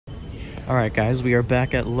All right, guys, we are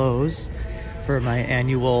back at Lowe's for my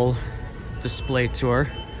annual display tour.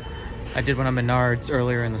 I did one at Menards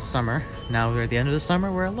earlier in the summer. Now we're at the end of the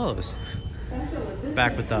summer, we're at Lowe's.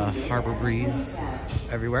 Back with the harbor breeze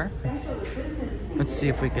everywhere. Let's see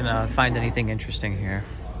if we can find anything interesting here.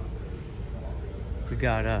 We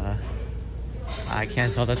got, I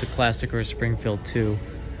can't tell if that's a classic or a Springfield too.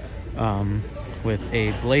 With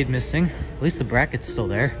a blade missing. At least the bracket's still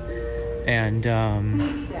there. And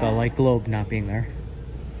the light globe not being there.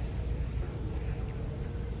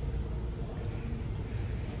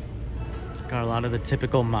 Got a lot of the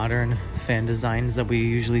typical modern fan designs that we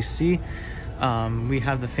usually see. We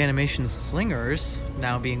have the Fanimation slingers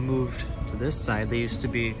now being moved to this side. They used to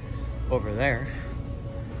be over there.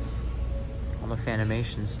 All the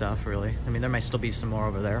Fanimation stuff, really. I mean, there might still be some more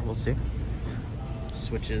over there. We'll see.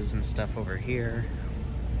 Switches and stuff over here.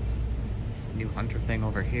 New Hunter thing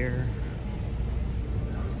over here.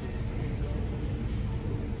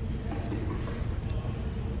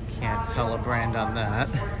 Can't tell a brand on that.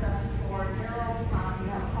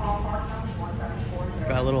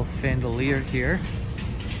 Got a little Fandelier here.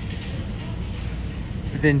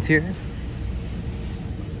 Vintier.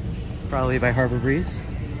 Probably by Harbor Breeze.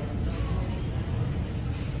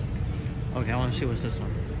 Okay, I want to see what's this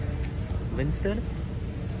one. Linstead?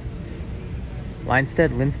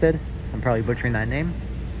 Linstead? I'm probably butchering that name.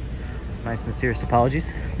 My sincerest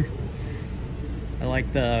apologies. I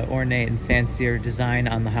like the ornate and fancier design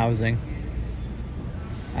on the housing.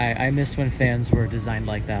 I miss when fans were designed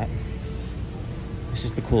like that. It's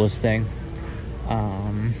just the coolest thing.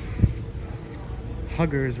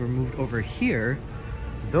 Huggers were moved over here.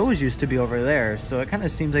 Those used to be over there, so it kind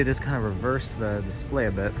of seems like this kind of reversed the display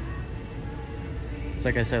a bit. It's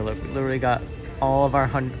like I said, look, we literally got all of our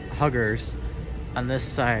huggers on this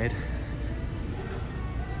side.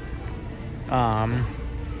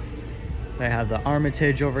 They have the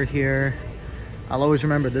Armitage over here. I'll always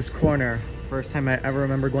remember this corner. First time I ever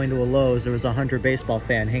remember going to a Lowe's, there was a Hunter baseball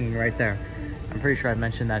fan hanging right there. I'm pretty sure I've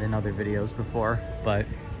mentioned that in other videos before, but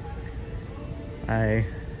I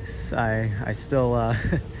still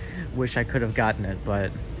wish I could have gotten it,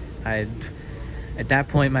 but at that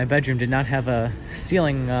point my bedroom did not have a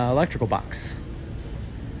ceiling electrical box.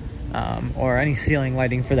 Or any ceiling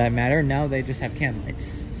lighting for that matter. Now they just have candle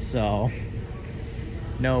lights, so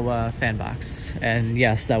no fan box. And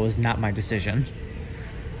yes, that was not my decision.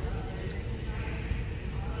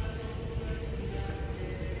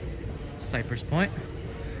 Cypress Point.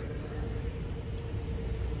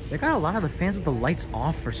 They got a lot of the fans with the lights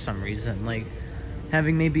off for some reason, like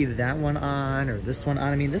having maybe that one on or this one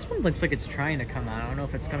on. I mean, this one looks like it's trying to come on. I don't know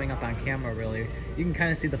if it's coming up on camera really. You can kind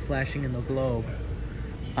of see the flashing in the globe.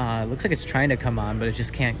 It looks like it's trying to come on, but it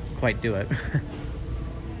just can't quite do it.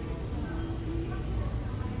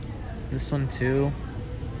 This one too.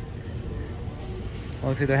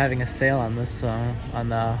 Looks like they're having a sale on this, on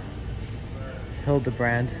the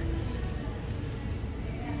Hildebrand.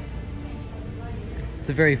 It's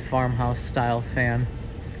a very farmhouse style fan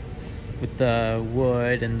with the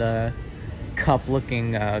wood and the cup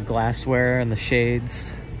looking glassware and the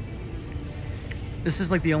shades. This is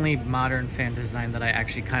like the only modern fan design that I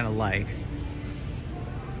actually kind of like.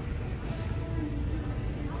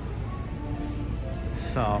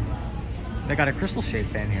 So, they got a crystal shade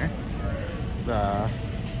fan here.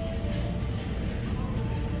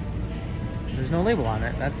 There's no label on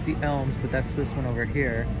it. That's the Elms, but that's this one over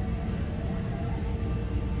here.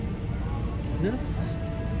 Is this?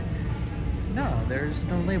 No, there's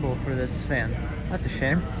no label for this fan. That's a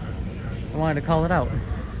shame. I wanted to call it out.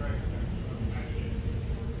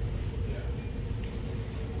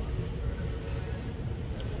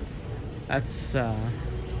 That's,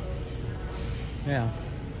 yeah.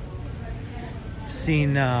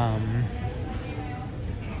 Seen, man,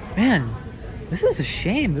 this is a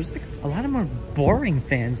shame. There's like a lot of more boring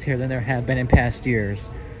fans here than there have been in past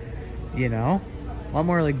years. You know? A lot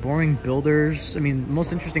more like boring builders. I mean, the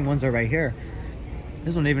most interesting ones are right here.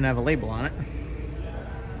 This one doesn't even have a label on it.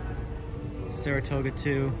 Saratoga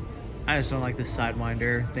 2. I just don't like this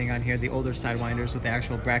Sidewinder thing on here. The older Sidewinders with the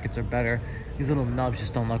actual brackets are better. These little nubs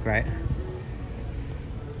just don't look right.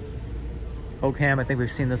 Ocam, I think we've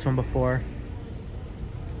seen this one before.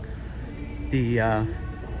 The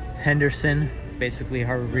Henderson, basically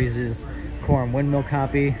Harbor Breeze's Corum windmill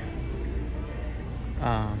copy.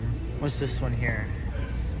 What's this one here?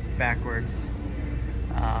 It's backwards.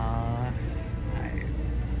 I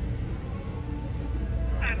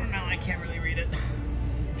don't know, I can't really read it.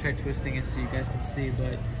 Try twisting it so you guys can see,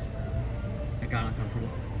 but I got uncomfortable.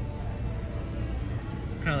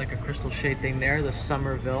 Kind of like a crystal shade thing there, the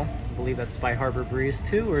Somerville. I believe that's by Harbor Breeze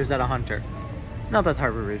too, or is that a Hunter? No, that's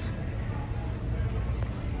Harbor Breeze.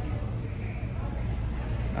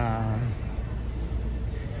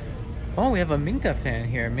 Oh, we have a Minka fan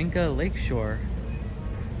here, Minka Lakeshore.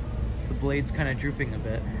 The blade's kind of drooping a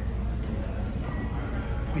bit.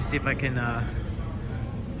 Let me see if I can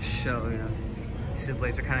show you. You see the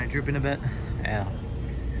blades are kind of drooping a bit? Yeah.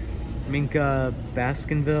 Minka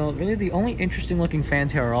Baskinville. Really the only interesting looking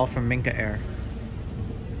fans here are all from Minka Air.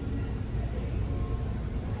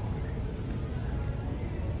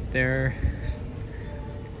 They're,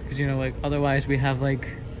 because you know, like otherwise we have like,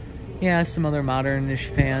 yeah, some other modern-ish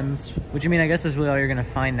fans, which I mean I guess is really all you're gonna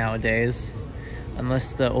find nowadays,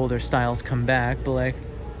 unless the older styles come back. But like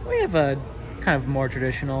we have a kind of more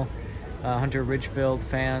traditional Hunter Ridgefield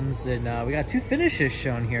fans, and we got two finishes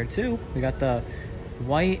shown here too. We got the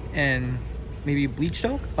white and maybe bleached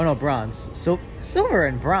oak. Oh no, bronze. So silver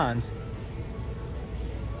and bronze.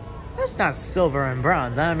 That's not silver and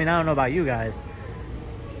bronze. I mean, I don't know about you guys.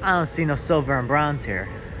 I don't see no silver and bronze here.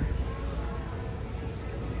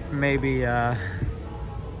 Maybe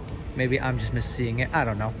maybe I'm just misseeing it. I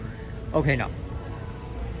don't know. Okay, no.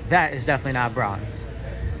 That is definitely not bronze.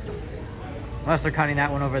 Unless they're counting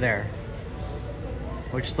that one over there.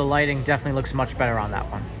 Which the lighting definitely looks much better on that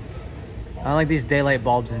one. I don't like these daylight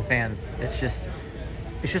bulbs and fans. It's just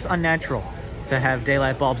unnatural to have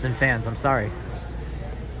daylight bulbs and fans. I'm sorry.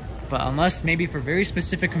 But unless maybe for very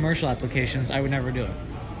specific commercial applications, I would never do it.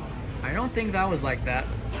 I don't think that was like that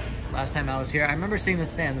last time I was here. I remember seeing this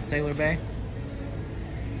fan, the Sailor Bay.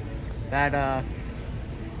 That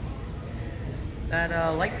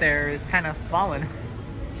light there is kind of fallen.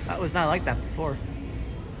 That was not like that before.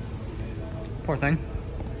 Poor thing.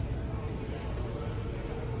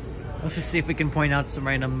 Let's just see if we can point out some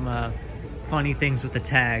random funny things with the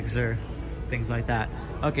tags or things like that.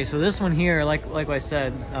 Okay, so this one here, like I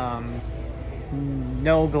said,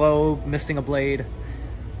 no globe, missing a blade,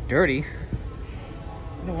 dirty.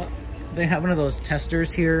 You know what? They have one of those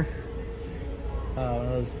testers here. One of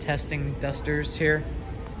those testing dusters here.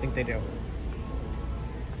 I think they do.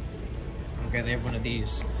 Okay, they have one of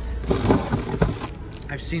these.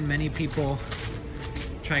 I've seen many people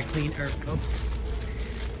try clean or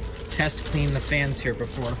test clean the fans here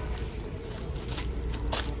before.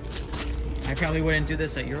 I probably wouldn't do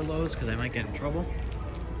this at your Lowe's because I might get in trouble.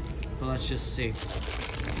 But let's just see.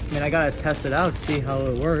 I mean, I gotta test it out, see how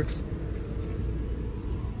it works.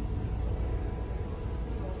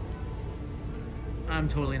 I'm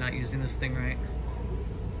totally not using this thing right.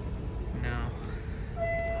 No.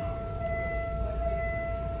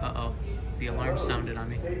 Uh-oh. The alarm sounded on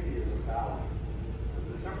me.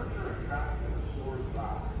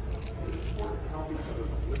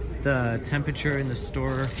 The temperature in the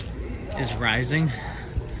store is rising.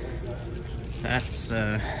 That's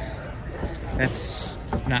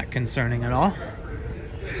not concerning at all.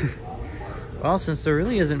 Well, since there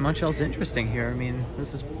really isn't much else interesting here, I mean,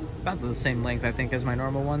 this is about the same length, I think, as my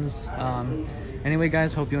normal ones. Anyway,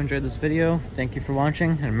 guys, hope you enjoyed this video. Thank you for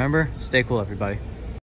watching, and remember, stay cool, everybody.